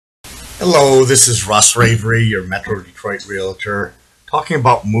Hello, this is Russ Ravary, your Metro Detroit realtor, talking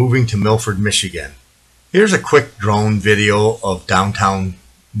about moving to Milford, Michigan. Here's a quick drone video of downtown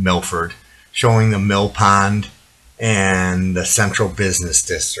Milford showing the mill pond and the central business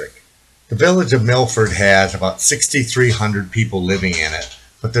district. The village of Milford has about 6,300 people living in it,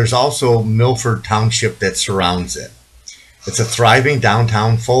 but there's also Milford Township that surrounds it. It's a thriving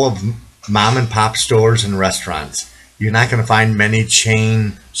downtown full of mom and pop stores and restaurants. You're not going to find many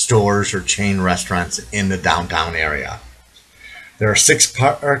chain stores or chain restaurants in the downtown area. There are 6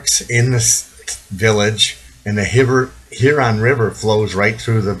 parks in this village, and the Huron River flows right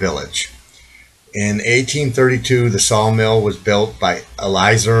through the village. In 1832, the sawmill was built by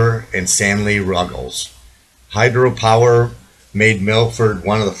Elizur and Stanley Ruggles. Hydropower made Milford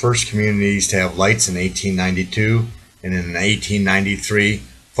one of the first communities to have lights in 1892, and in 1893,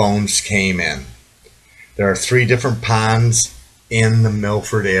 phones came in. There are 3 different ponds in the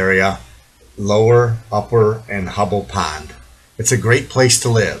Milford area: Lower, Upper, and Hubble Pond. It's a great place to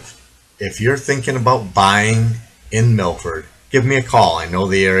live. If you're thinking about buying in Milford, give me a call. I know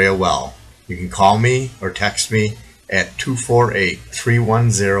the area well. You can call me or text me at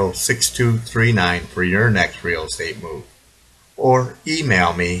 248-310-6239 for your next real estate move. Or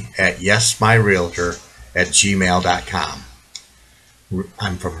email me at yesmyrealtor@gmail.com.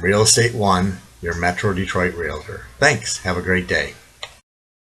 I'm from Real Estate One, your Metro Detroit realtor. Thanks. Have a great day.